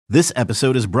This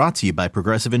episode is brought to you by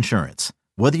Progressive Insurance.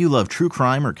 Whether you love true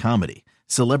crime or comedy,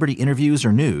 celebrity interviews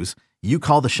or news, you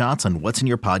call the shots on what's in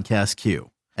your podcast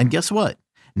queue. And guess what?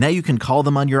 Now you can call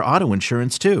them on your auto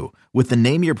insurance too with the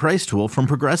Name Your Price tool from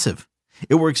Progressive.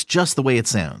 It works just the way it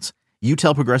sounds. You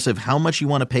tell Progressive how much you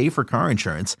want to pay for car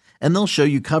insurance, and they'll show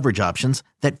you coverage options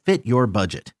that fit your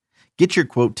budget. Get your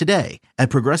quote today at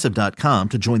Progressive.com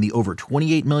to join the over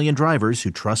 28 million drivers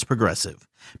who trust Progressive.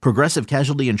 Progressive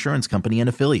Casualty Insurance Company and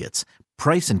Affiliates.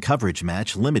 Price and coverage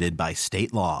match limited by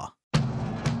state law.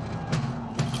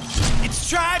 It's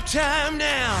Tribe time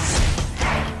now.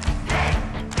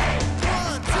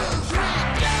 1, 2, 3,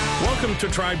 go! Welcome to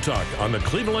Tribe Talk on the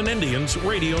Cleveland Indians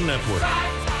Radio Network.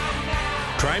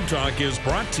 Tribe Talk is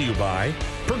brought to you by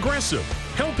Progressive,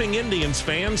 helping Indians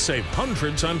fans save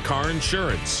hundreds on car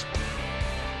insurance.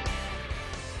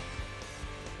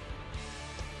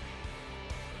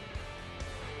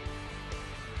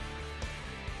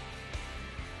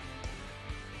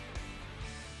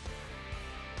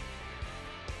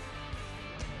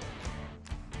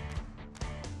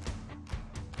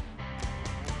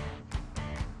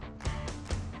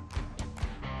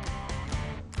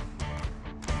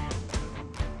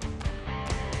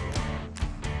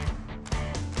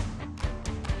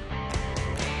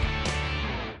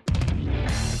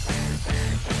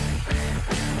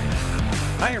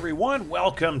 Hi, everyone.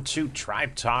 Welcome to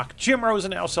Tribe Talk. Jim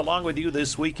Rosenhaus along with you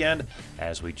this weekend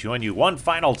as we join you one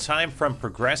final time from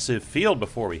Progressive Field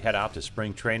before we head out to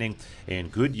spring training in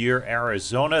Goodyear,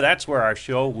 Arizona. That's where our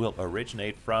show will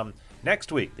originate from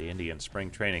next week, the Indian Spring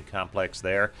Training Complex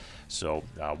there. So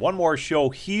one more show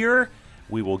here.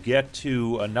 We will get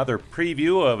to another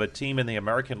preview of a team in the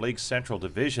American League Central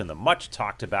Division, the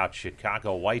much-talked-about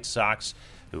Chicago White Sox,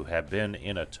 who have been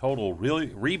in a total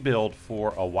rebuild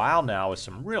for a while now with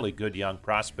some really good young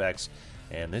prospects.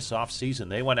 And this offseason,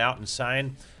 they went out and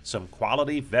signed some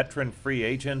quality veteran free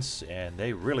agents, and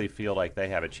they really feel like they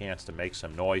have a chance to make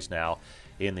some noise now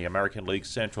in the American League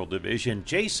Central Division.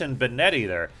 Jason Benetti,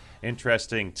 their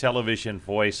interesting television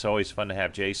voice. Always fun to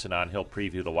have Jason on. He'll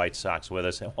preview the White Sox with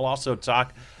us. And we'll also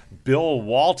talk Bill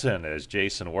Walton as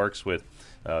Jason works with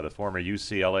the former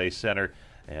UCLA center.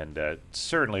 And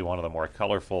certainly one of the more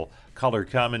colorful color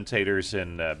commentators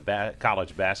in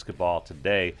college basketball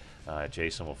today.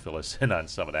 Jason will fill us in on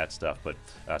some of that stuff, but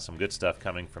some good stuff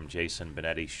coming from Jason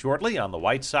Benetti shortly on the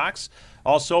White Sox.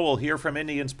 Also, we'll hear from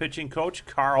Indians pitching coach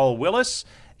Carl Willis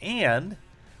and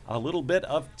a little bit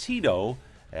of Tito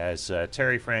as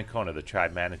Terry Francona, the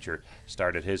Tribe manager,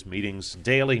 started his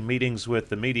daily meetings with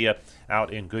the media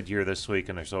out in Goodyear this week,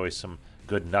 and there's always some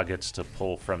good nuggets to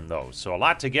pull from those. So a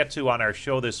lot to get to on our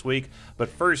show this week. But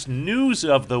first, news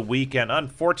of the week, and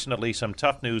unfortunately some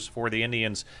tough news for the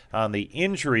Indians on the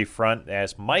injury front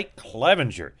as Mike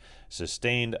Clevinger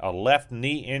sustained a left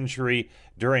knee injury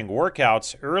during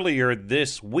workouts earlier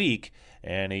this week,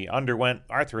 and he underwent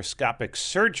arthroscopic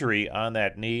surgery on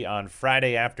that knee on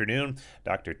Friday afternoon.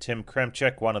 Dr. Tim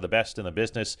Kremchek, one of the best in the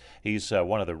business, he's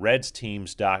one of the Reds team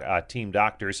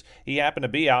doctors. He happened to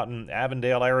be out in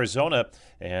Avondale, Arizona,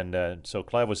 and so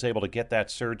Clev was able to get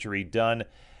that surgery done.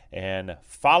 And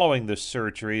following the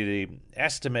surgery, the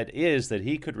estimate is that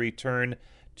he could return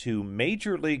to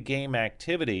Major League game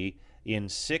activity in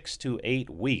 6 to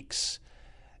 8 weeks.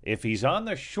 If he's on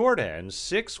the short end,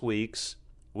 6 weeks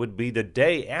would be the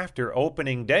day after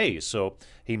opening day, so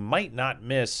he might not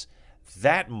miss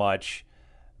that much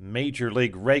Major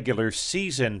League regular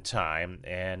season time.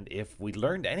 And if we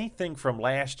learned anything from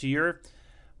last year,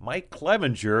 Mike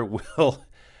Clevinger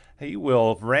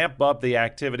will ramp up the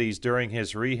activities during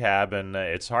his rehab, and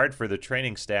it's hard for the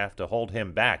training staff to hold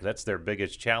him back. That's their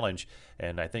biggest challenge,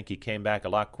 and I think he came back a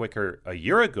lot quicker a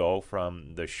year ago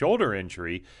from the shoulder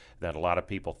injury than a lot of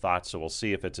people thought, so we'll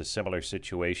see if it's a similar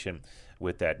situation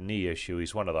with that knee issue.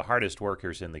 He's one of the hardest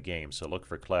workers in the game, so look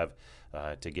for Clev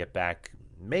to get back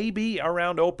maybe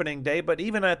around opening day, but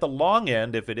even at the long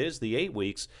end, if it is the 8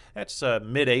 weeks, that's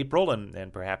mid-April,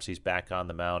 and perhaps he's back on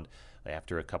the mound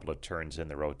after a couple of turns in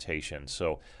the rotation.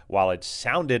 So while it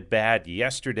sounded bad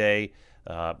yesterday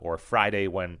or Friday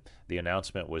when the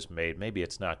announcement was made, maybe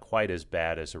it's not quite as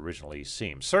bad as originally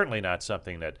seemed. Certainly not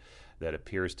something that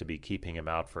appears to be keeping him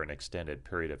out for an extended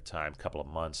period of time, couple of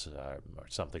months or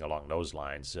something along those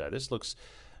lines. This looks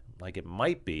like it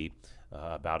might be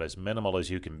about as minimal as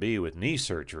you can be with knee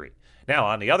surgery. Now,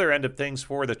 on the other end of things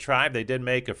for the Tribe, they did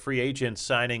make a free agent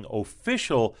signing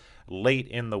official late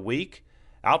in the week.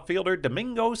 Outfielder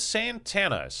Domingo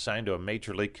Santana signed to a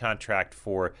major league contract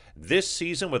for this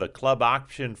season with a club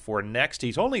option for next.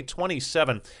 He's only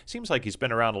 27. Seems like he's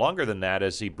been around longer than that,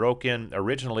 as he broke in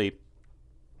originally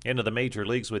into the major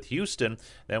leagues with Houston,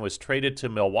 then was traded to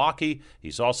Milwaukee.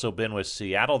 He's also been with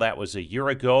Seattle. That was a year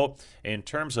ago. In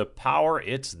terms of power,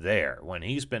 it's there. When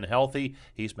he's been healthy,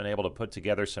 he's been able to put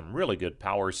together some really good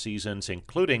power seasons,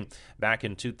 including back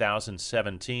in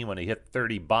 2017 when he hit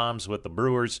 30 bombs with the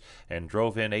Brewers and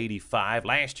drove in 85.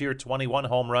 Last year, 21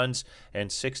 home runs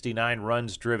and 69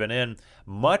 runs driven in.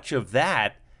 Much of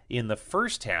that in the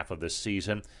first half of the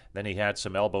season. Then he had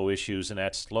some elbow issues, and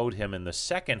that slowed him in the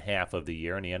second half of the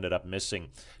year, and he ended up missing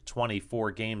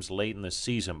 24 games late in the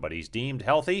season. But he's deemed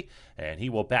healthy, and he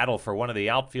will battle for one of the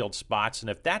outfield spots. And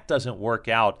if that doesn't work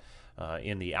out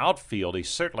in the outfield, he's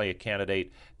certainly a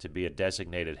candidate to be a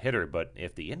designated hitter. But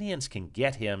if the Indians can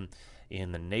get him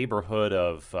in the neighborhood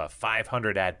of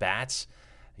 500 at-bats,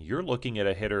 you're looking at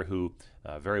a hitter who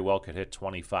very well could hit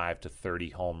 25 to 30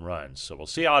 home runs. So we'll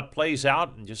see how it plays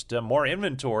out, and just more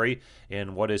inventory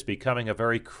in what is becoming a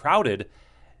very crowded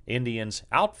Indians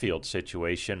outfield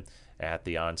situation at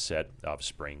the onset of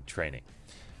spring training.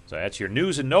 So that's your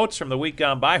news and notes from the week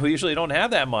gone by. We usually don't have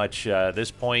that much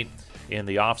this point in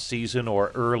the off-season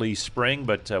or early spring,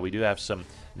 but we do have some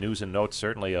news and notes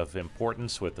certainly of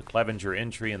importance with the Clevenger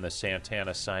injury and the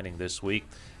Santana signing this week.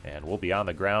 And we'll be on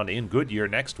the ground in Goodyear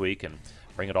next week and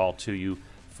bring it all to you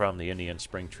from the Indian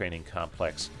Spring Training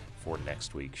Complex for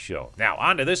next week's show. Now,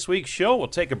 on to this week's show. We'll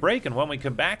take a break, and when we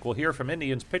come back, we'll hear from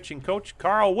Indians pitching coach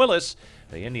Carl Willis.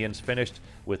 The Indians finished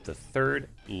with the third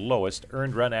lowest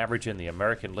earned run average in the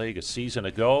American League a season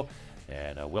ago.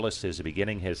 And Willis is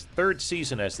beginning his third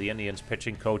season as the Indians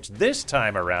pitching coach this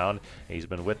time around. He's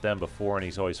been with them before, and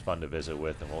he's always fun to visit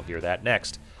with, and we'll hear that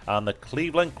next on the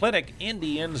Cleveland Clinic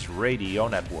Indians Radio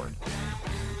Network.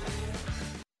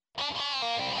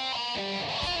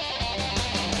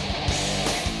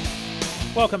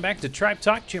 Welcome back to Tribe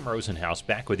Talk. Jim Rosenhaus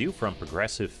back with you from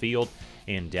Progressive Field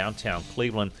in downtown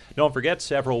Cleveland. Don't forget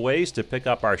several ways to pick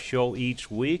up our show each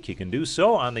week. You can do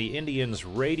so on the Indians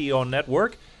Radio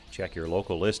Network. Check your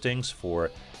local listings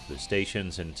for the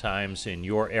stations and times in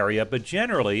your area, but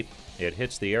generally it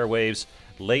hits the airwaves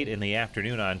late in the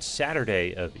afternoon on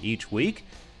Saturday of each week,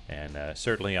 and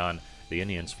certainly on the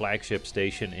Indians' flagship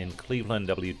station in Cleveland,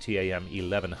 WTAM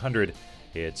 1100.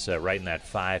 It's right in that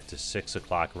 5 to 6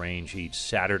 o'clock range each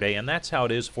Saturday, and that's how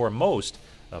it is for most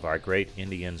of our great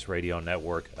Indians Radio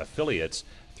Network affiliates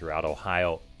throughout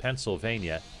Ohio,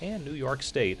 Pennsylvania, and New York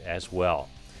State as well.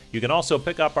 You can also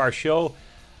pick up our show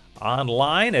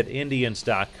online at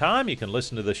Indians.com. You can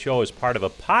listen to the show as part of a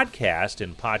podcast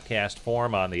in podcast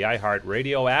form on the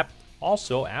iHeartRadio app,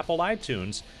 also Apple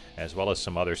iTunes, as well as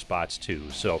some other spots too.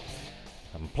 So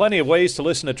plenty of ways to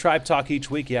listen to Tribe Talk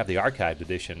each week. You have the archived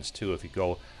editions too if you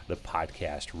go the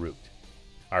podcast route.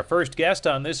 Our first guest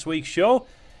on this week's show,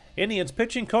 Indians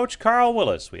pitching coach Carl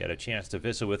Willis. We had a chance to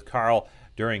visit with Carl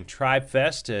during Tribe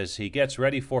Fest as he gets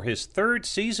ready for his third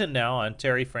season now on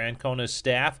Terry Francona's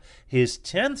staff, his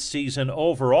 10th season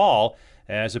overall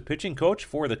as a pitching coach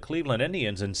for the Cleveland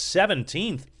Indians, and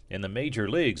 17th in the major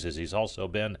leagues, as he's also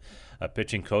been a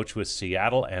pitching coach with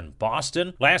Seattle and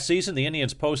Boston. Last season, the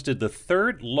Indians posted the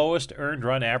third lowest earned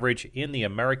run average in the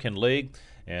American League.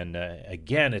 And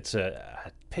again, it's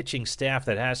a pitching staff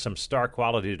that has some star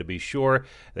quality to be sure.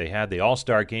 They had the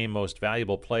All-Star Game most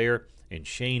valuable player in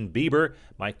Shane Bieber.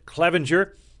 Mike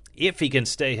Clevenger, if he can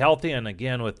stay healthy, and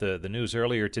again with the news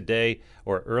earlier today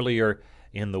or earlier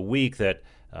in the week that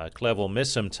Clev will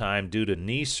miss some time due to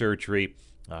knee surgery.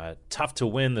 Tough to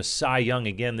win the Cy Young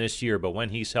again this year, but when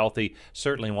he's healthy,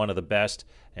 certainly one of the best.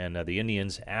 And the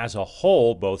Indians as a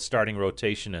whole, both starting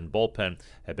rotation and bullpen,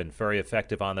 have been very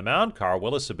effective on the mound. Carl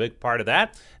Willis, a big part of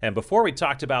that. And before we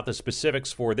talked about the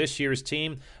specifics for this year's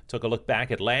team, took a look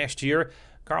back at last year.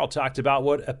 Carl talked about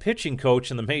what a pitching coach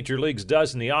in the major leagues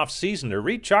does in the offseason to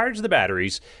recharge the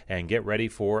batteries and get ready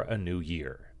for a new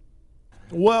year.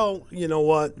 Well, you know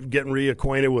what? Getting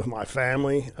reacquainted with my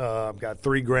family. I've got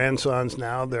 3 grandsons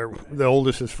now. The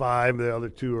oldest is 5. The other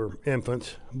 2 are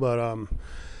infants. But,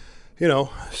 you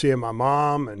know, seeing my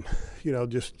mom and, you know,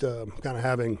 just kind of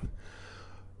having,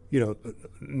 you know,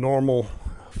 normal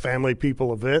family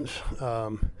people events.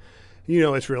 You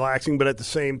know, it's relaxing, but at the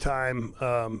same time,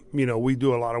 you know, we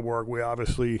do a lot of work. We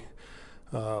obviously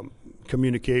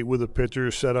communicate with the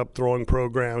pitchers, set up throwing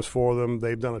programs for them.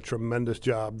 They've done a tremendous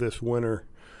job this winter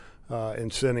in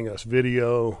sending us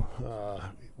video.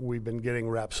 We've been getting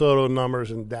Rapsodo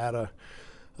numbers and data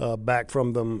back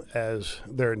from them as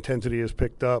their intensity has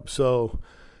picked up. So,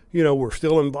 you know, we're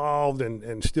still involved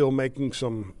and still making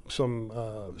some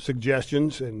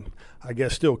suggestions and I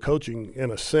guess still coaching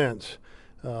in a sense,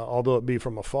 although it be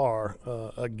from afar.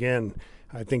 Again,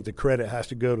 I think the credit has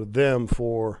to go to them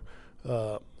for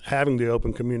having the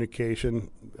open communication,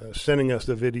 sending us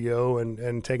the video,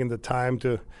 and taking the time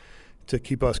to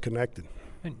keep us connected.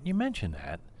 And you mentioned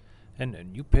that,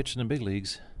 and you pitched in the big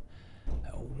leagues.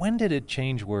 When did it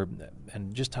change where,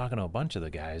 and just talking to a bunch of the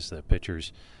guys, the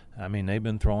pitchers, I mean, they've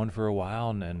been throwing for a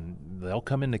while, and they'll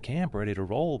come into camp ready to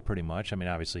roll pretty much. I mean,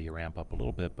 obviously you ramp up a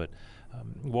little bit, but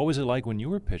what was it like when you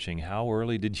were pitching? How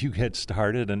early did you get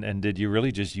started, and did you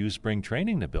really just use spring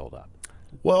training to build up?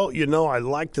 Well, I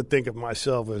like to think of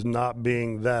myself as not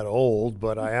being that old,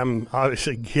 but I am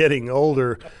obviously getting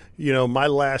older. My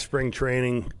last spring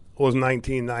training was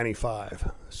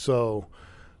 1995. So,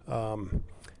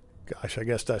 I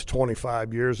guess that's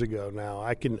 25 years ago now.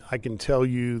 I can tell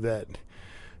you that,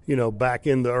 back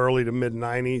in the early to mid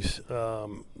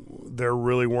 90s, there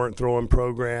really weren't throwing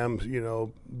programs.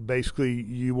 Basically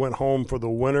you went home for the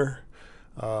winter.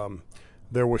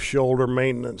 There was shoulder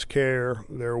maintenance care.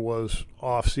 There was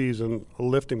off-season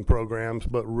lifting programs.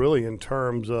 But really in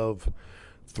terms of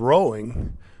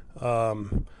throwing,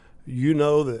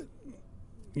 that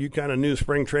you kind of knew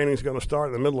spring training is going to start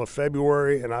in the middle of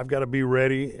February, and I've got to be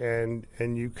ready. And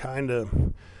you kind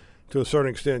of, to a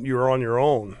certain extent, you're on your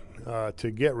own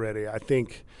to get ready. I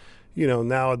think,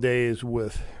 nowadays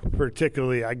with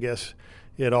particularly, I guess,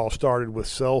 it all started with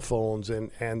cell phones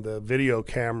and the video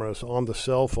cameras on the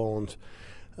cell phones.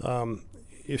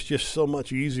 It's just so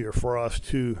much easier for us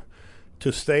to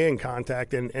stay in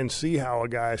contact and see how a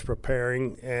guy's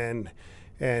preparing,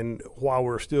 and while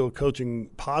we're still coaching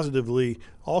positively,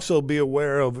 also be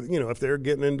aware of, if they're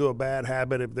getting into a bad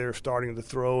habit, if they're starting to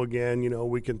throw again,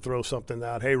 we can throw something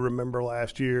out. Hey, remember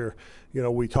last year,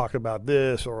 we talked about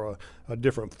this, or a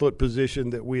different foot position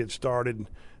that we had started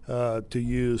to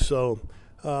use. So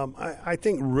I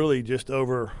think really just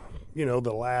over,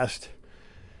 the last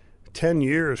 10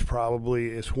 years probably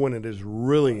is when it has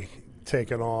really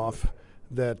taken off,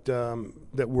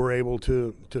 that we're able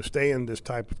to stay in this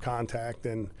type of contact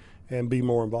and be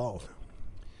more involved.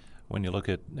 When you look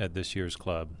at this year's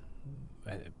club,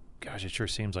 gosh, it sure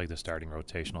seems like the starting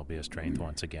rotation will be a strength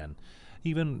once again,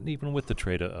 even with the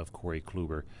trade of Corey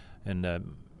Kluber.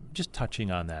 And just touching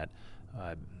on that,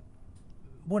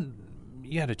 when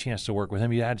you had a chance to work with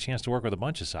him, you had a chance to work with a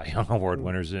bunch of Cy Young Award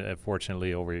winners,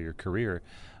 fortunately, over your career.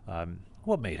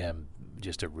 What made him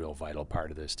just a real vital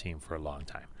part of this team for a long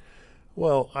time?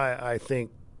 Well, I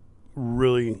think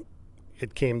really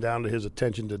it came down to his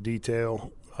attention to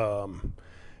detail.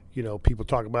 People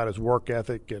talk about his work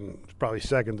ethic, and it's probably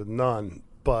second to none,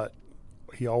 but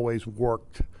he always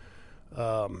worked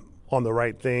on the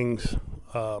right things.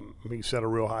 He set a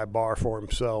real high bar for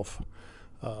himself,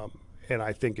 and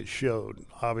I think it showed.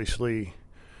 Obviously,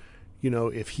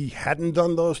 if he hadn't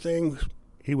done those things,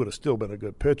 he would have still been a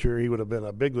good pitcher. He would have been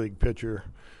a big league pitcher.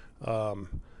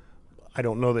 I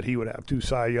don't know that he would have 2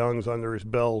 Cy Youngs under his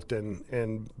belt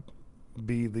and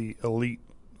be the elite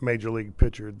major league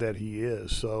pitcher that he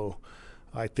is. So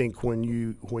I think when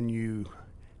you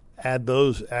add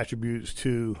those attributes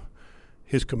to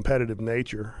his competitive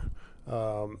nature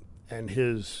and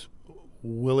his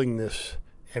willingness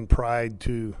and pride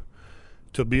to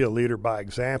be a leader by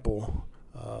example,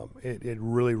 it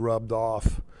really rubbed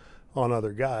off on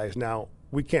other guys. Now,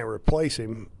 we can't replace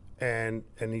him, and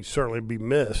he'd certainly be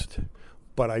missed,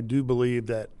 but I do believe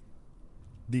that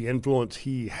the influence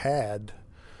he had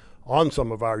on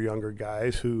some of our younger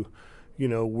guys who,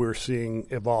 we're seeing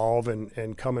evolve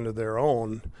and come into their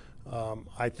own,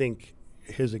 I think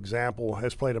his example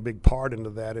has played a big part into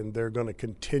that, and they're going to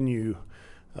continue,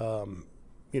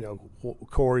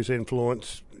 Corey's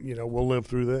influence, will live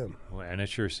through them. Well, and it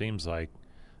sure seems like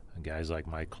guys like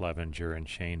Mike Clevenger and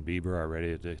Shane Bieber are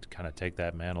ready to kind of take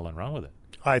that mantle and run with it.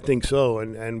 I think so,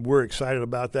 and we're excited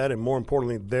about that, and more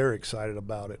importantly, they're excited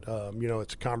about it.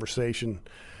 It's a conversation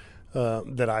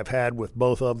that I've had with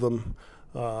both of them.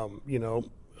 I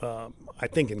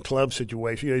think in Clev's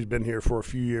situation, he's been here for a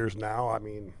few years now. I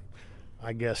mean,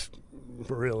 I guess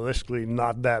realistically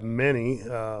not that many,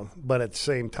 but at the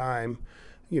same time,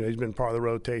 he's been part of the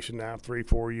rotation now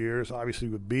 3-4 years. Obviously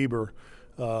with Bieber,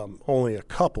 only a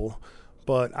couple,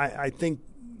 but I think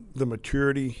the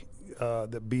maturity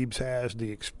that Biebs has,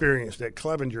 the experience that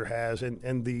Clevenger has,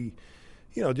 and the,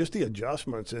 just the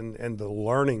adjustments and the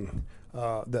learning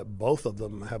that both of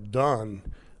them have done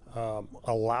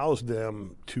allows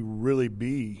them to really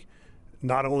be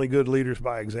not only good leaders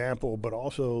by example, but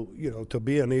also, to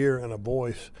be an ear and a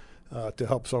voice to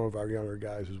help some of our younger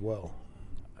guys as well.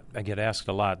 I get asked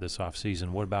a lot this offseason,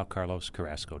 what about Carlos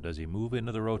Carrasco? Does he move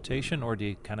into the rotation, or do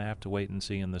you kind of have to wait and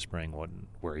see in the spring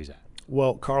where he's at?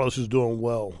 Well, Carlos is doing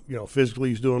well. Physically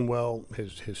he's doing well.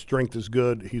 His strength is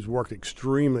good. He's worked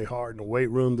extremely hard in the weight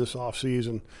room this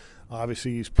offseason.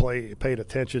 Obviously, he's paid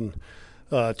attention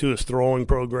to his throwing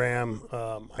program.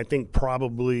 I think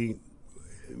probably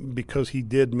because he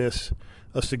did miss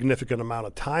a significant amount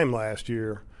of time last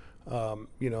year, a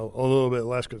little bit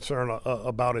less concern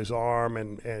about his arm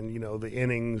and the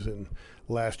innings and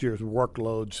last year's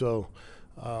workload. So,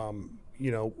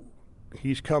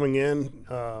 he's coming in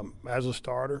as a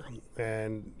starter,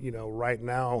 and right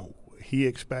now he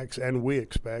expects and we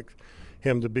expect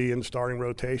him to be in the starting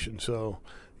rotation. So,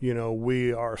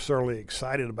 we are certainly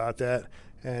excited about that,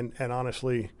 and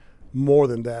honestly, more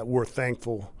than that, we're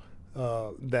thankful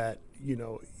that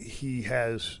he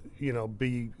has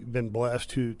been blessed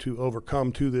to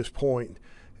overcome to this point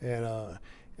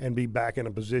and be back in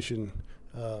a position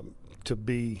to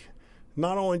be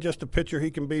not only just a pitcher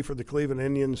he can be for the Cleveland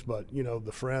Indians, but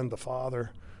the friend, the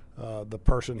father, the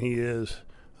person he is.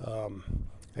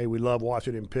 Hey, we love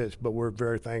watching him pitch, but we're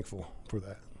very thankful for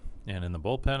that. And in the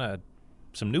bullpen,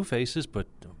 some new faces, but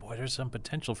boy, there's some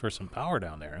potential for some power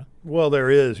down there. Huh? Well, there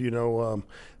is.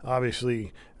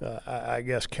 Obviously, I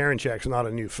guess Karinchak's not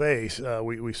a new face.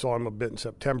 We saw him a bit in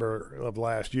September of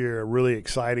last year. Really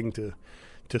exciting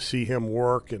to see him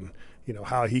work and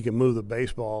how he can move the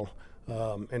baseball.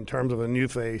 In terms of a new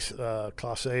face,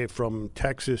 Clase from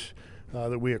Texas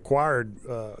that we acquired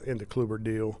in the Kluber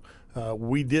deal.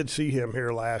 We did see him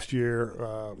here last year,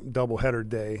 doubleheader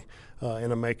day,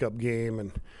 in a makeup game,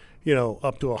 and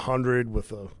up to 100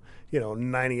 with a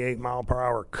 98 mile per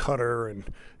hour cutter, and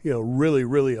really,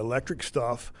 really electric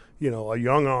stuff. A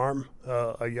young arm,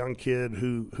 a young kid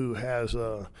who has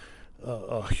a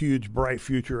huge, bright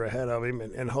future ahead of him,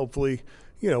 and hopefully,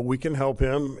 we can help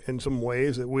him in some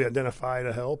ways that we identify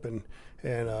to help, and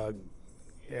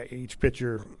each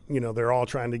pitcher, they're all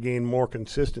trying to gain more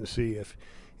consistency.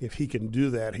 If he can do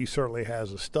that, he certainly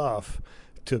has the stuff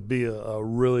to be a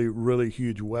really, really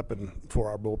huge weapon for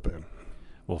our bullpen.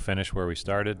 We'll finish where we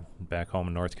started, back home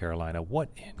in North Carolina. What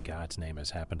in God's name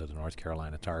has happened to the North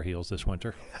Carolina Tar Heels this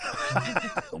winter?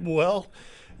 Well,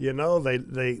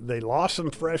 they lost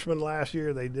some freshmen last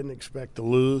year they didn't expect to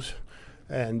lose.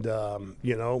 And,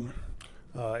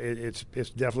 it's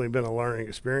definitely been a learning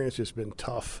experience. It's been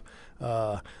tough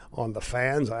on the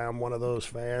fans. I am one of those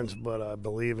fans, but I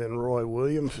believe in Roy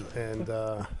Williams, and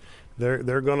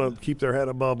they're going to keep their head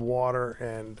above water,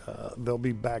 and they'll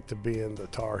be back to being the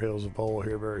Tar Heels of Bowl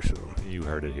here very soon. You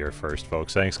heard it here first,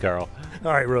 folks. Thanks, Carl.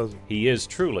 All right, Rosie. He is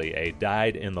truly a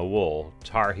dyed-in-the-wool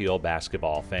Tar Heel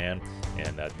basketball fan,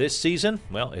 and this season,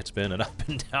 well, it's been an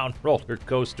up-and-down roller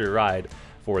coaster ride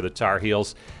for the Tar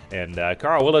Heels. And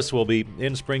Carl Willis will be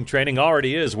in spring training,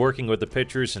 already is, working with the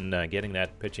pitchers and getting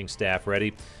that pitching staff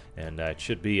ready. And it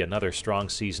should be another strong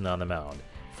season on the mound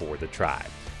for the Tribe.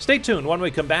 Stay tuned. When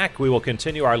we come back, we will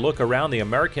continue our look around the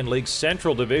American League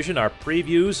Central Division, our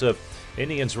previews of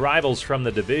Indians' rivals from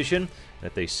the division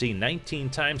that they see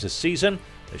 19 times a season.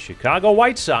 The Chicago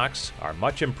White Sox are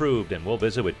much improved, and we'll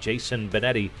visit with Jason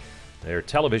Benetti, their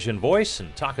television voice,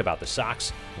 and talk about the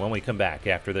Sox when we come back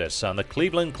after this on the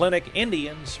Cleveland Clinic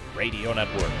Indians Radio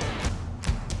Network.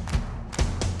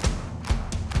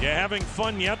 You having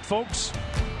fun yet, folks?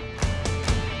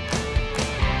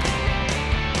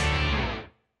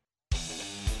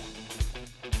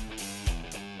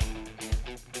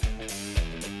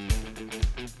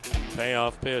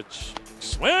 Payoff pitch.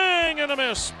 Swing and a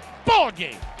miss. Ball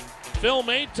game. Phil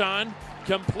Maton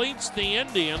completes the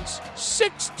Indians'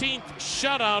 16th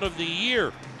shutout of the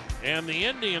year. And the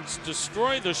Indians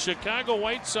destroy the Chicago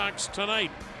White Sox tonight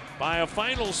by a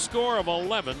final score of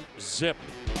 11-0.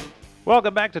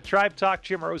 Welcome back to Tribe Talk.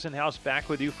 Jim Rosenhaus back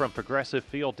with you from Progressive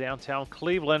Field, downtown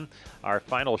Cleveland. Our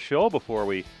final show before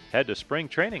we head to spring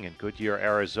training in Goodyear,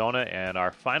 Arizona, and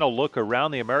our final look around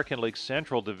the American League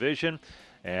Central Division.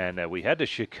 And we head to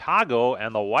Chicago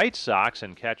and the White Sox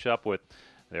and catch up with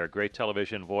their great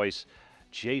television voice,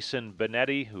 Jason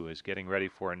Benetti, who is getting ready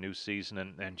for a new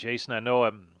season. And Jason, I know,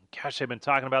 they've been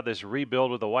talking about this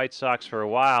rebuild with the White Sox for a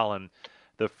while, and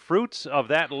the fruits of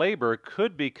that labor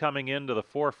could be coming into the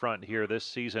forefront here this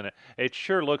season. It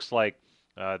sure looks like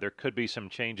there could be some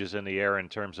changes in the air in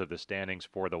terms of the standings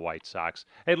for the White Sox,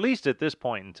 at least at this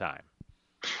point in time.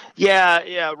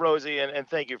 Yeah, Rosie, and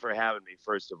thank you for having me.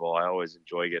 First of all, I always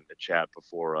enjoy getting to chat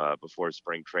before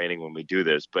spring training when we do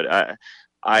this. But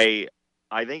I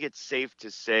think it's safe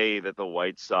to say that the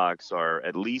White Sox are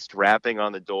at least rapping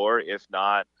on the door, if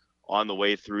not on the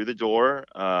way through the door.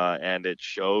 And it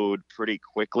showed pretty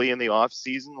quickly in the off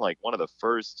season. Like one of the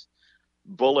first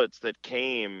bullets that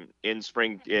came in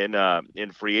spring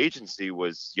in free agency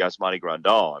was Yasmani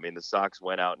Grandal. I mean, the Sox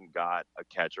went out and got a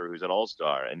catcher who's an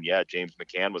all-star. And yeah, James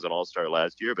McCann was an all-star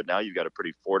last year, but now you've got a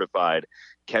pretty fortified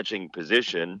catching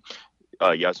position.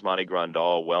 Yasmani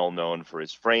Grandal, well known for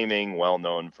his framing, well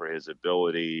known for his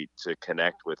ability to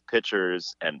connect with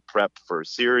pitchers and prep for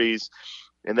series.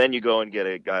 And then you go and get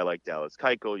a guy like Dallas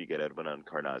Keuchel, you get Edwin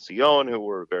Encarnacion, who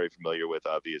we're very familiar with,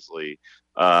 obviously.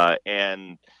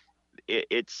 And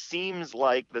it seems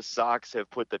like the Sox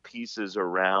have put the pieces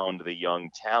around the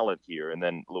young talent here. And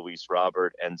then Luis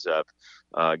Robert ends up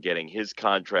getting his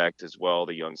contract as well,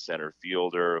 the young center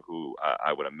fielder who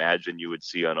I would imagine you would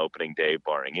see on opening day,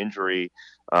 barring injury.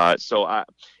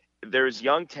 There's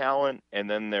young talent, and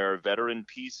then there are veteran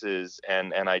pieces,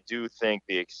 and I do think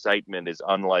the excitement is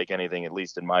unlike anything, at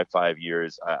least in my 5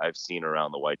 years, I've seen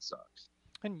around the White Sox.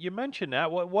 And you mentioned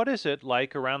that. What is it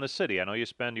like around the city? I know you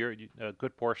spend a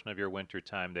good portion of your winter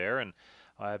time there, and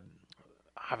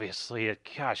obviously, it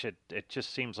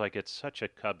just seems like it's such a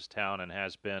Cubs town and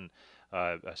has been,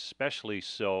 especially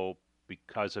so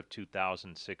because of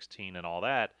 2016 and all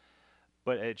that.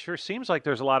 But it sure seems like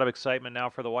there's a lot of excitement now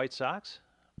for the White Sox.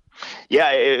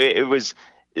 Yeah, it was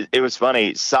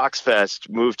funny. Sox Fest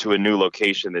moved to a new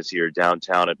location this year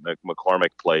downtown at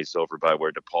McCormick Place over by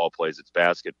where DePaul plays its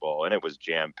basketball, and it was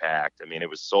jam-packed. I mean, it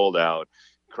was sold out.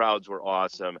 Crowds were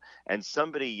awesome. And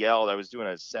somebody yelled, I was doing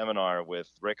a seminar with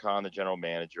Rick Hahn, the general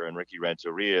manager, and Ricky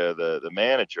Renteria, the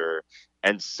manager,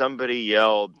 and somebody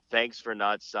yelled, "Thanks for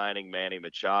not signing Manny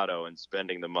Machado and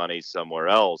spending the money somewhere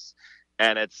else."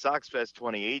 And at Sox Fest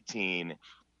 2018,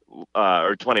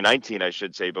 or 2019, I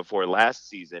should say, before last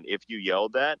season, if you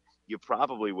yelled that, you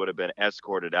probably would have been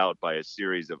escorted out by a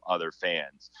series of other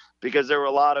fans because there were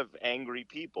a lot of angry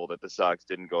people that the Sox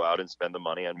didn't go out and spend the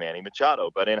money on Manny Machado.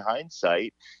 But in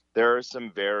hindsight, there are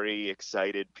some very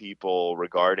excited people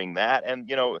regarding that. And,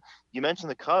 you mentioned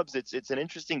the Cubs. It's an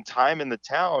interesting time in the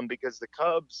town because the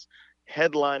Cubs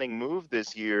headlining move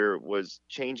this year was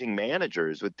changing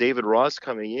managers with David Ross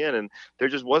coming in, and there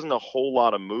just wasn't a whole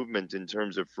lot of movement in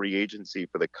terms of free agency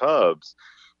for the Cubs.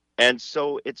 And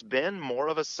so it's been more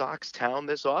of a Sox town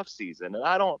this offseason. And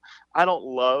I don't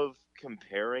love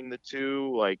comparing the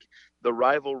two. Like, the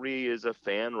rivalry is a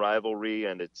fan rivalry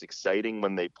and it's exciting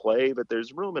when they play, but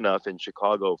there's room enough in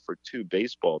Chicago for two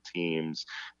baseball teams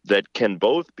that can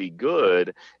both be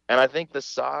good. And I think the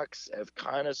Sox have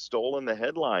kind of stolen the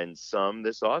headlines some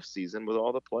this offseason with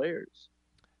all the players.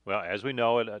 Well, as we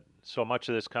know, so much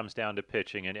of this comes down to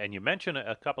pitching, and you mentioned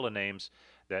a couple of names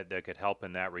that could help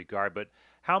in that regard, but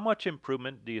how much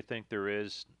improvement do you think there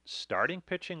is starting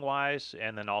pitching-wise,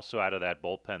 and then also out of that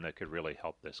bullpen that could really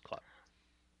help this club?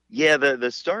 Yeah,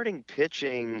 the starting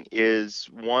pitching is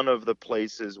one of the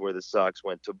places where the Sox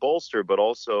went to bolster, but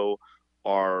also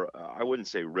are, I wouldn't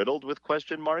say riddled with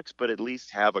question marks, but at least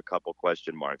have a couple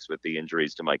question marks with the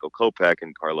injuries to Michael Kopech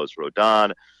and Carlos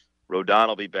Rodon. Rodon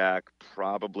will be back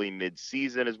probably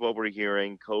mid-season is what we're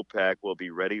hearing. Kopech will be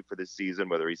ready for the season.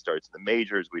 Whether he starts in the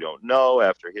majors, we don't know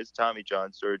after his Tommy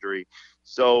John surgery.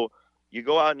 So you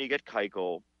go out and you get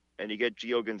Keuchel and you get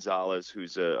Gio Gonzalez,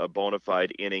 who's a bona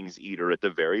fide innings eater at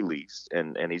the very least,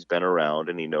 and he's been around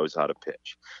and he knows how to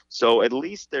pitch. So at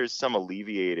least there's some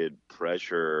alleviated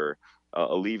pressure,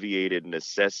 alleviated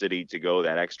necessity to go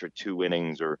that extra 2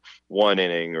 innings or 1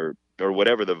 inning or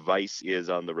whatever the vice is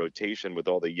on the rotation with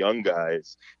all the young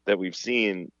guys that we've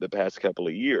seen the past couple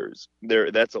of years.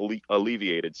 That's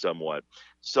alleviated somewhat.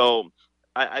 So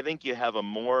I think you have a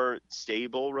more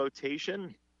stable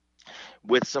rotation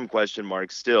with some question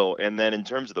marks still. And then in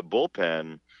terms of the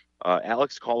bullpen,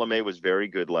 Alex Colomé was very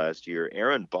good last year.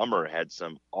 Aaron Bummer had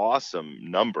some awesome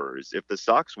numbers. If the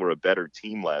Sox were a better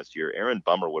team last year, Aaron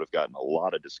Bummer would have gotten a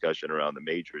lot of discussion around the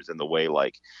majors in the way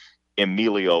like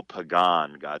Emilio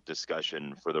Pagan got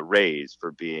discussion for the Rays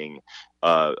for being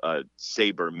a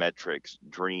sabermetrics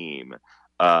dream.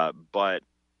 But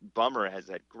Bummer has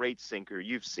that great sinker.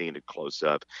 You've seen it close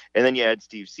up. And then you add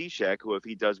Steve Cishek, who, if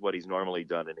he does what he's normally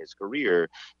done in his career,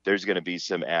 there's going to be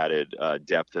some added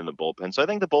depth in the bullpen. So I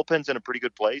think the bullpen's in a pretty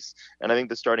good place. And I think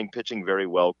the starting pitching very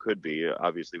well could be,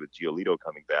 obviously with Giolito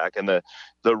coming back. And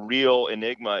the real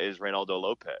enigma is Reynaldo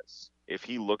Lopez. If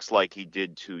he looks like he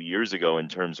did 2 years ago in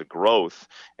terms of growth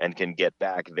and can get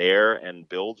back there and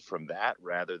build from that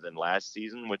rather than last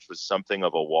season, which was something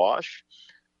of a wash,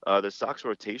 the Sox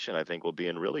rotation, I think, will be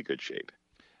in really good shape.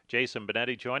 Jason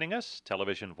Benetti joining us,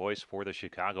 television voice for the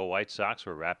Chicago White Sox.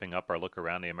 We're wrapping up our look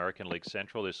around the American League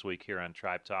Central this week here on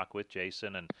Tribe Talk with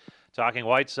Jason and talking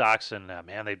White Sox. And,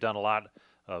 man, they've done a lot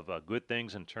of good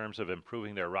things in terms of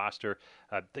improving their roster.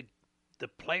 The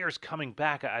players coming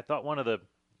back, I thought one of the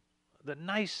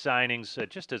nice signings,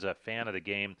 just as a fan of the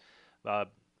game,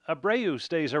 Abreu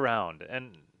stays around.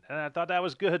 And I thought that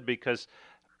was good because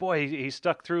boy, he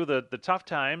stuck through the tough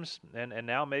times, and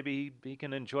now maybe he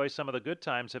can enjoy some of the good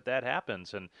times if that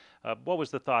happens. And what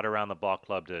was the thought around the ball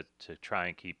club to try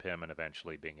and keep him and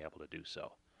eventually being able to do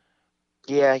so?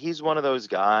 Yeah, he's one of those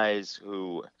guys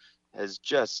who has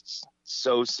just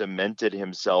so cemented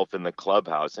himself in the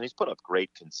clubhouse, and he's put up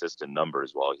great consistent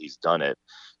numbers while he's done it,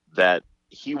 that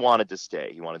he wanted to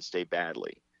stay. He wanted to stay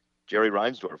badly. Jerry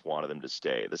Reinsdorf wanted him to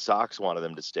stay. The Sox wanted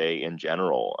him to stay in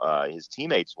general. His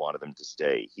teammates wanted him to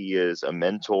stay. He is a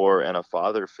mentor and a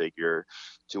father figure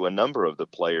to a number of the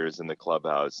players in the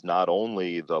clubhouse, not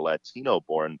only the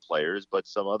Latino-born players, but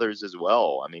some others as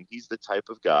well. I mean, he's the type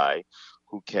of guy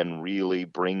who can really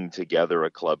bring together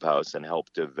a clubhouse and help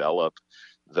develop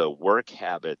the work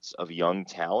habits of young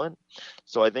talent.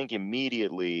 So I think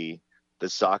immediately the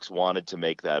Sox wanted to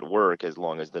make that work as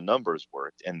long as the numbers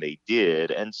worked, and they did.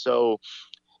 And so,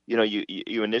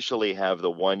 you initially have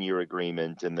the 1-year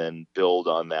agreement and then build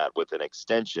on that with an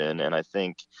extension. And I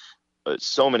think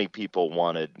so many people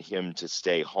wanted him to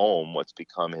stay home, what's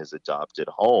become his adopted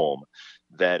home,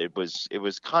 that it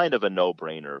was kind of a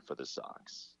no-brainer for the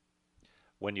Sox.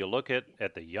 When you look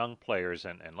at the young players,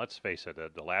 and let's face it,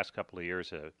 the last couple of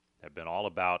years have been all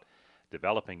about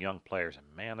developing young players,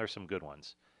 and man, there's some good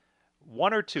ones.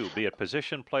 One or two, be it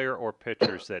position player or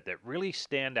pitchers, that really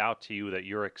stand out to you that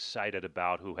you're excited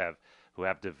about, who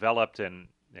have developed and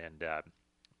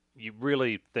you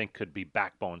really think could be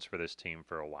backbones for this team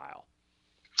for a while?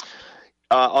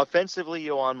 Offensively,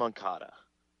 Yoan Moncada.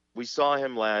 We saw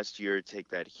him last year take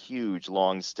that huge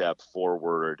long step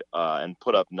forward and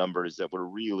put up numbers that were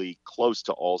really close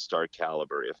to all-star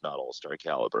caliber, if not all-star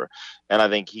caliber. And I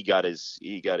think he got his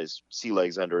sea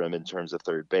legs under him in terms of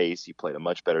third base. He played a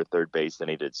much better third base than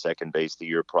he did second base the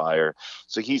year prior.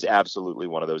 So he's absolutely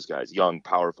one of those guys. Young,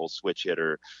 powerful switch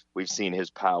hitter. We've seen his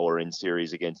power in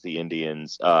series against the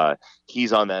Indians.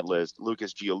 He's on that list.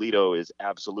 Lucas Giolito is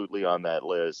absolutely on that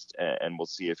list, and we'll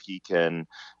see if he can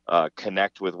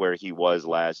connect with where he was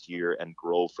last year and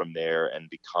grow from there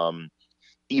and become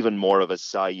even more of a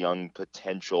Cy Young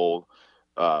potential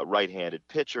right-handed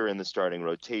pitcher in the starting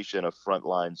rotation, a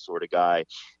frontline sort of guy.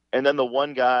 And then the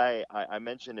one guy, I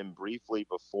mentioned him briefly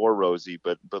before, Rosie,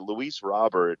 but Luis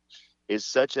Robert is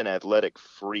such an athletic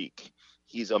freak.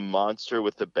 He's a monster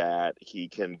with the bat. He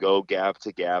can go gap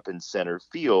to gap in center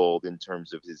field in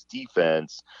terms of his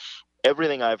defense.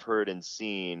 Everything I've heard and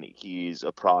seen, he's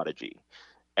a prodigy.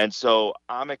 And so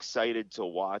I'm excited to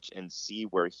watch and see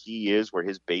where he is, where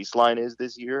his baseline is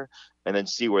this year, and then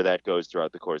see where that goes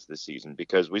throughout the course of the season.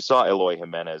 Because we saw Eloy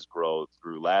Jimenez grow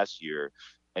through last year,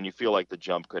 and you feel like the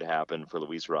jump could happen for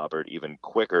Luis Robert even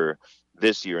quicker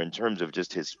this year in terms of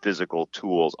just his physical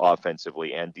tools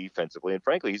offensively and defensively. And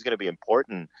frankly, he's going to be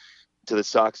important to the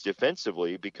Sox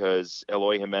defensively because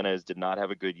Eloy Jimenez did not have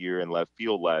a good year in left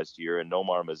field last year, and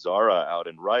Nomar Mazara out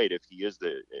in right, if he is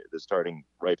the starting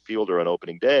right fielder on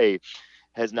opening day,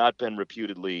 has not been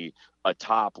reputedly a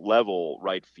top level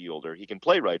right fielder. He can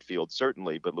play right field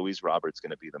certainly, but Luis Robert's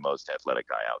going to be the most athletic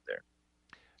guy out there.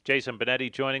 Jason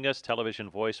Benetti joining us,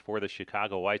 television voice for the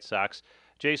Chicago White Sox.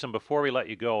 Jason, before we let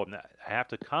you go, I have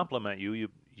to compliment you.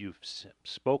 You've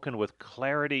spoken with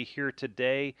clarity here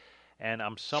today. And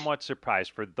I'm somewhat surprised.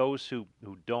 For those who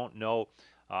don't know,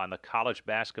 on the college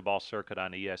basketball circuit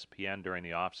on ESPN during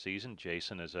the offseason,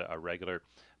 Jason is a regular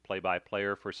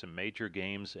play-by-player for some major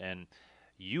games, and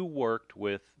you worked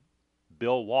with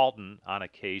Bill Walton on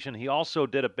occasion. He also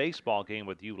did a baseball game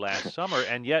with you last summer,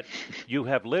 and yet you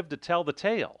have lived to tell the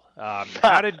tale.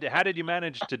 How did you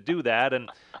manage to do that,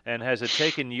 and has it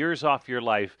taken years off your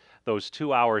life, those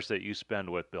 2 hours that you spend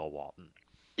with Bill Walton?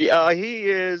 Yeah,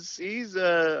 he's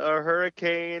a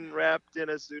hurricane wrapped in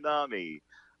a tsunami.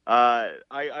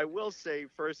 I will say,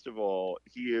 first of all,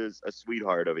 he is a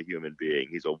sweetheart of a human being.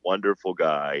 He's a wonderful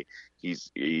guy.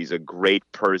 He's a great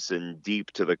person, deep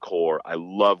to the core. I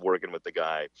love working with the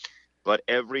guy. But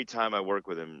every time I work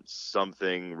with him,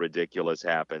 something ridiculous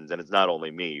happens. And it's not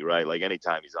only me, right? Like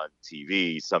anytime he's on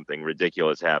TV, something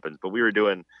ridiculous happens. But we were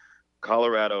doing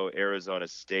Colorado, Arizona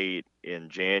State in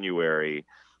January,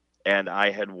 and I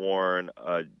had worn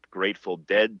a Grateful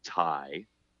Dead tie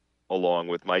along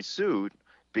with my suit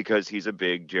because he's a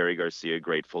big Jerry Garcia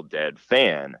Grateful Dead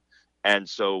fan. And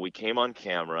so we came on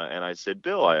camera, and I said,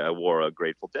 Bill, I wore a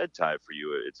Grateful Dead tie for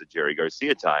you. It's a Jerry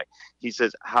Garcia tie. He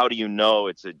says, how do you know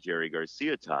it's a Jerry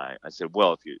Garcia tie? I said,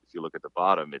 well, if you look at the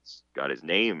bottom, it's got his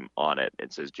name on it.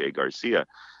 It says Jay Garcia.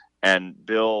 And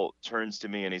Bill turns to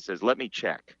me and he says, let me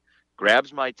check.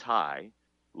 Grabs my tie,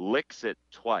 licks it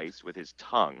twice with his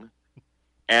tongue,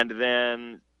 and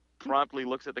then promptly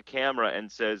looks at the camera and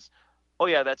says, oh,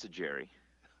 yeah, that's a Jerry.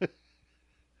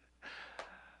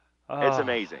 It's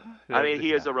amazing. I mean,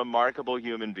 he is a remarkable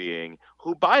human being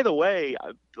who, by the way,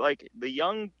 like the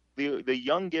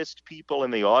youngest people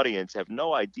in the audience have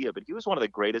no idea, but he was one of the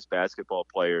greatest basketball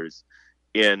players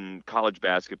in college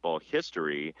basketball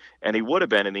history, and he would have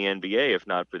been in the NBA if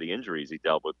not for the injuries he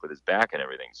dealt with his back and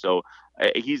everything. So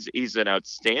he's an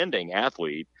outstanding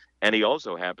athlete, and he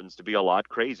also happens to be a lot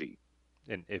crazy.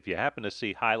 And if you happen to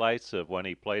see highlights of when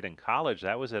he played in college,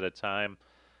 that was at a time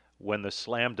when the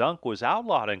slam dunk was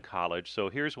outlawed in college. So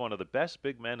here's one of the best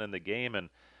big men in the game, and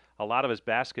a lot of his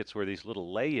baskets were these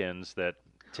little lay-ins that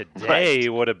today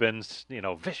would have been,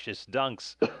 vicious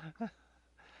dunks.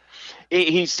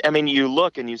 I mean, you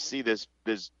look and you see this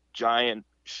giant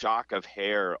shock of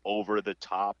hair over the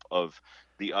top of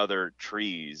the other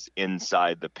trees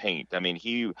inside the paint. I mean,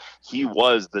 he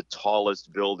was the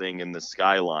tallest building in the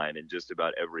skyline in just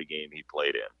about every game he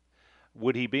played in.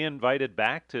 Would he be invited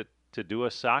back to do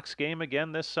a Sox game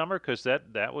again this summer? Because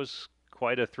that was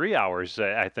quite a 3 hours,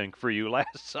 I think, for you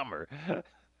last summer.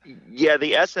 Yeah,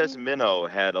 the SS Minnow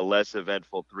had a less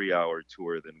eventful 3-hour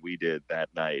tour than we did that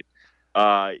night.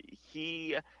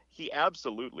 He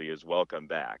absolutely is welcome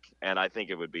back, and I think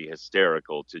it would be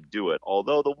hysterical to do it.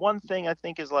 Although the one thing I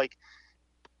think is, like,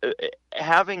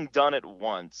 having done it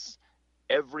once,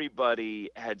 everybody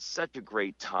had such a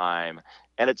great time,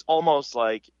 and it's almost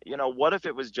like, what if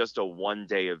it was just a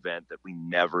one-day event that we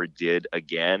never did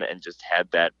again and just had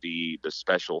that be the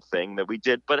special thing that we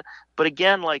did? But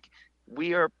again, like,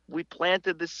 we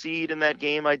planted the seed in that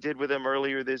game I did with him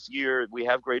earlier this year. We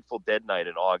have Grateful Dead night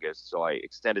in August, so I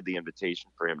extended the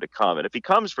invitation for him to come. And if he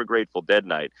comes for Grateful Dead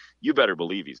night, you better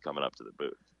believe he's coming up to the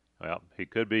booth. Well, he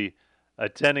could be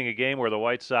attending a game where the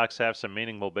White Sox have some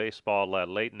meaningful baseball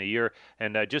late in the year.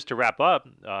 And just to wrap up,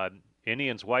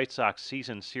 Indians-White Sox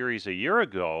season series a year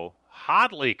ago,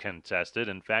 hotly contested.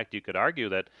 In fact, you could argue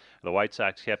that the White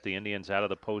Sox kept the Indians out of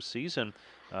the postseason.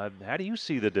 How do you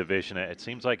see the division? It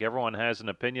seems like everyone has an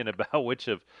opinion about which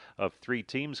of three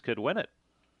teams could win it.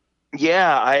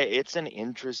 Yeah, it's an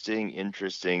interesting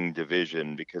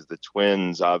division because the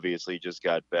Twins obviously just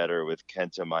got better with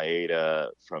Kenta Maeda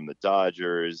from the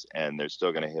Dodgers, and they're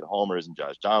still going to hit homers and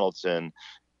Josh Donaldson.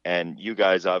 And you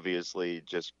guys obviously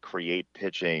just create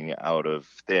pitching out of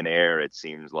thin air. It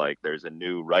seems like there's a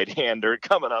new right-hander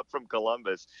coming up from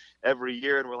Columbus every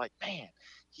year, and we're like, man,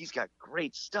 he's got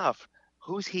great stuff.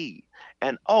 Who's he?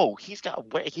 And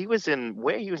he was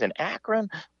in Akron.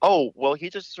 Oh, well,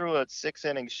 he just threw a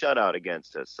 6-inning shutout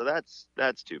against us, so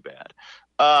that's too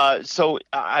bad. So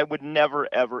I would never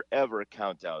ever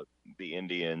count out the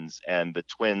Indians, and the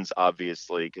Twins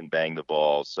obviously can bang the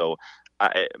ball. So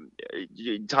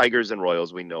Tigers and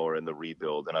Royals, we know, are in the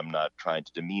rebuild, and I'm not trying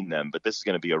to demean them, but this is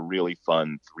going to be a really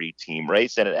fun 3-team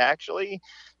race, and it actually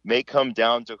may come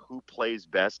down to who plays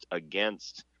best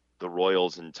against the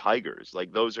Royals and Tigers.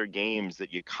 Like, those are games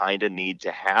that you kind of need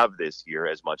to have this year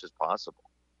as much as possible.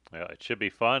 Well, it should be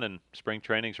fun, and spring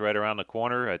training's right around the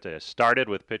corner. It started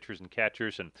with pitchers and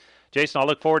catchers. And Jason, I'll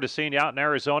look forward to seeing you out in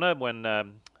Arizona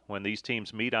when these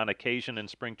teams meet on occasion in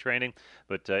spring training.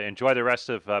 But enjoy the rest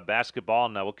of basketball,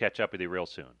 and we'll catch up with you real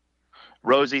soon.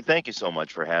 Rosie, thank you so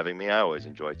much for having me. I always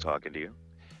enjoy talking to you.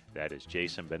 That is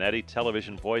Jason Benetti,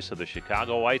 television voice of the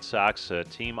Chicago White Sox, a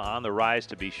team on the rise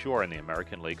to be sure in the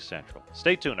American League Central.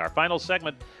 Stay tuned. Our final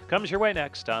segment comes your way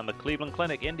next on the Cleveland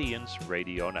Clinic Indians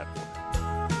Radio Network.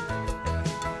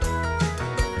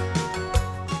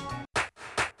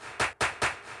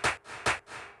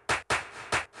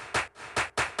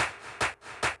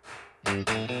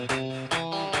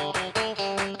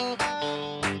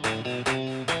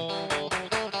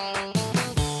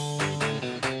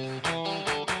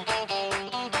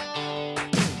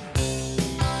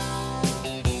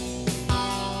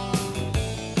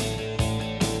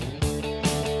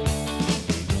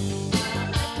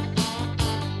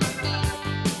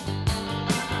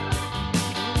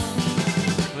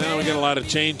 We got a lot of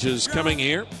changes coming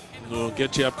here. We'll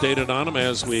get you updated on them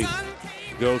as we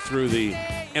go through the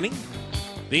inning.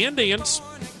 The Indians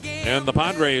and the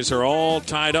Padres are all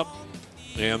tied up,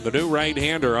 and the new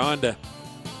right-hander on to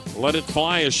let it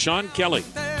fly is Sean Kelly.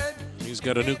 He's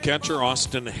got a new catcher,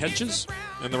 Austin Hedges,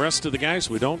 and the rest of the guys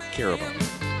we don't care about.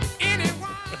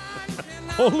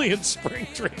 Only in spring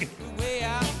training.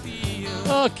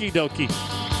 Okie dokie.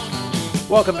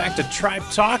 Welcome back to Tribe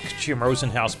Talk. Jim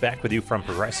Rosenhaus back with you from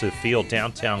Progressive Field,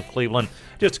 downtown Cleveland.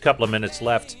 Just a couple of minutes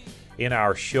left in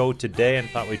our show today, and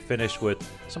thought we'd finish with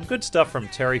some good stuff from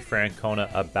Terry Francona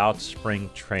about spring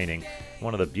training.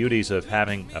 One of the beauties of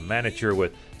having a manager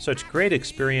with such great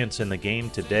experience in the game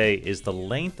today is the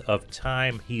length of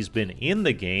time he's been in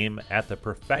the game at the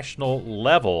professional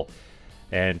level.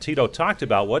 And Tito talked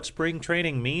about what spring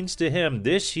training means to him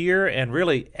this year and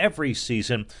really every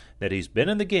season that he's been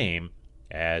in the game,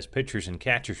 as pitchers and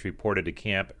catchers reported to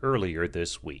camp earlier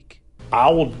this week. I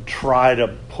will try to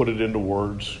put it into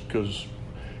words because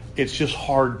it's just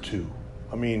hard to.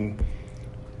 I mean,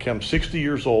 I'm 60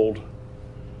 years old,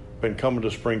 been coming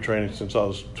to spring training since I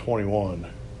was 21,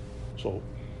 so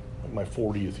like my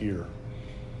 40th year.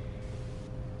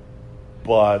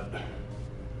 But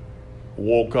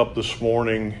woke up this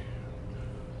morning,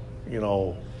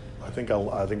 I think I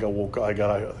woke up, I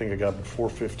got up at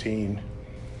 4:15,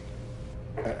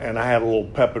 and I had a little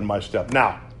pep in my step.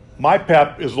 Now, my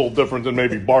pep is a little different than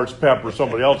maybe Bart's pep or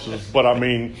somebody else's, but I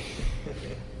mean,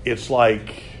 it's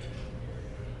like,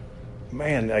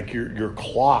 man, like your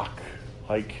clock,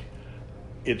 like,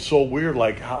 it's so weird,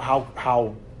 like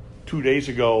how 2 days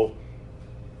ago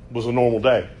was a normal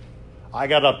day. I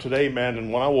got up today, man,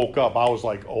 and when I woke up, I was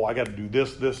like, oh, I got to do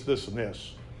this, and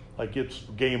this. Like, it's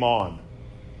game on.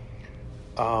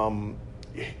 I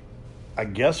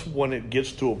guess when it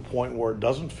gets to a point where it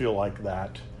doesn't feel like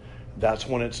that, that's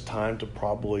when it's time to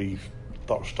probably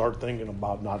start thinking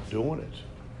about not doing it.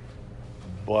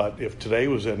 But if today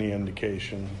was any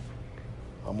indication,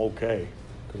 I'm okay,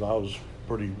 because I was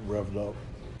pretty revved up.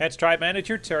 That's Tribe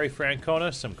Manager Terry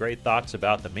Francona. Some great thoughts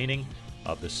about the meaning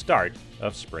of the start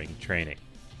of spring training.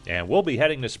 And we'll be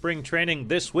heading to spring training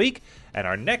this week, and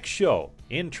our next show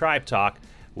in Tribe Talk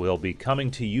will be coming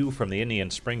to you from the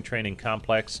Indian Spring Training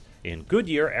Complex in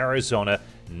Goodyear, Arizona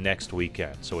next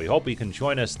weekend. So we hope you can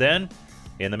join us then.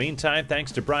 In the meantime,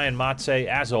 thanks to Brian Matze,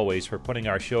 as always, for putting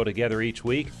our show together each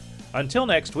week. Until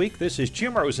next week, this is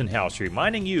Jim Rosenhaus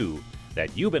reminding you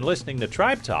that you've been listening to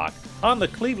Tribe Talk on the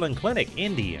Cleveland Clinic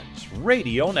Indians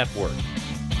Radio Network.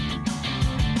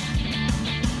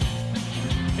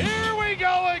 Here we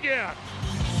go again.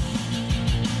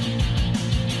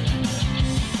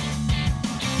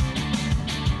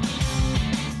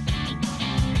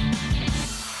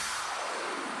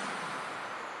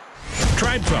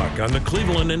 Tribe Talk on the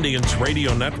Cleveland Indians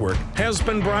Radio Network has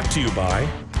been brought to you by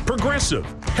Progressive,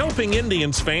 helping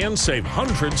Indians fans save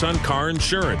hundreds on car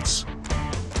insurance.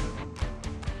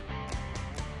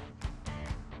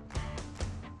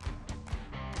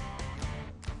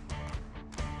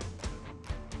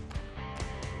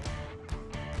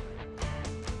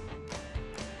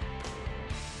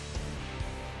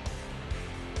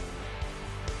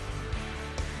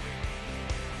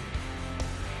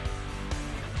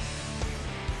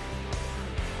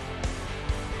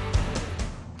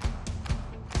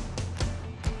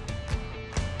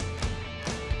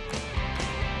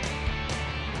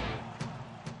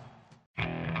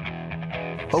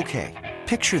 Okay,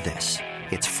 picture this.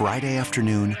 It's Friday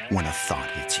afternoon when a thought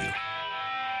hits you.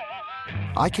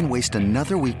 I can waste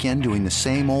another weekend doing the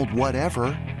same old whatever,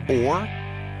 or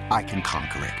I can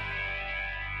conquer it.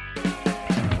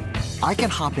 I can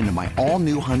hop into my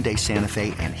all-new Hyundai Santa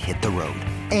Fe and hit the road.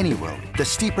 Any road. The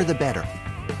steeper, the better.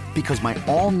 Because my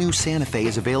all-new Santa Fe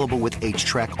is available with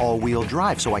H-Track all-wheel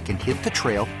drive, so I can hit the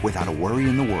trail without a worry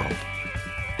in the world.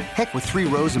 Heck, with 3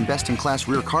 rows and best-in-class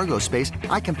rear cargo space,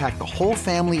 I can pack the whole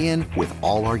family in with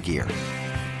all our gear.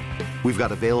 We've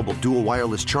got available dual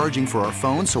wireless charging for our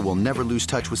phones, so we'll never lose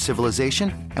touch with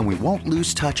civilization, and we won't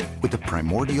lose touch with the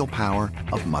primordial power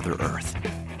of Mother Earth.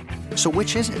 So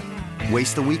which is it?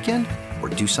 Waste the weekend or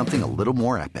do something a little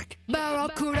more epic?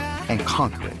 And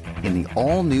conquer it in the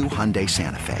all-new Hyundai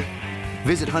Santa Fe.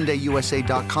 Visit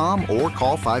HyundaiUSA.com or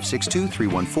call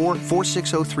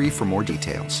 562-314-4603 for more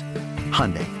details.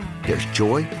 Hyundai, there's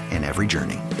joy in every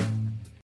journey.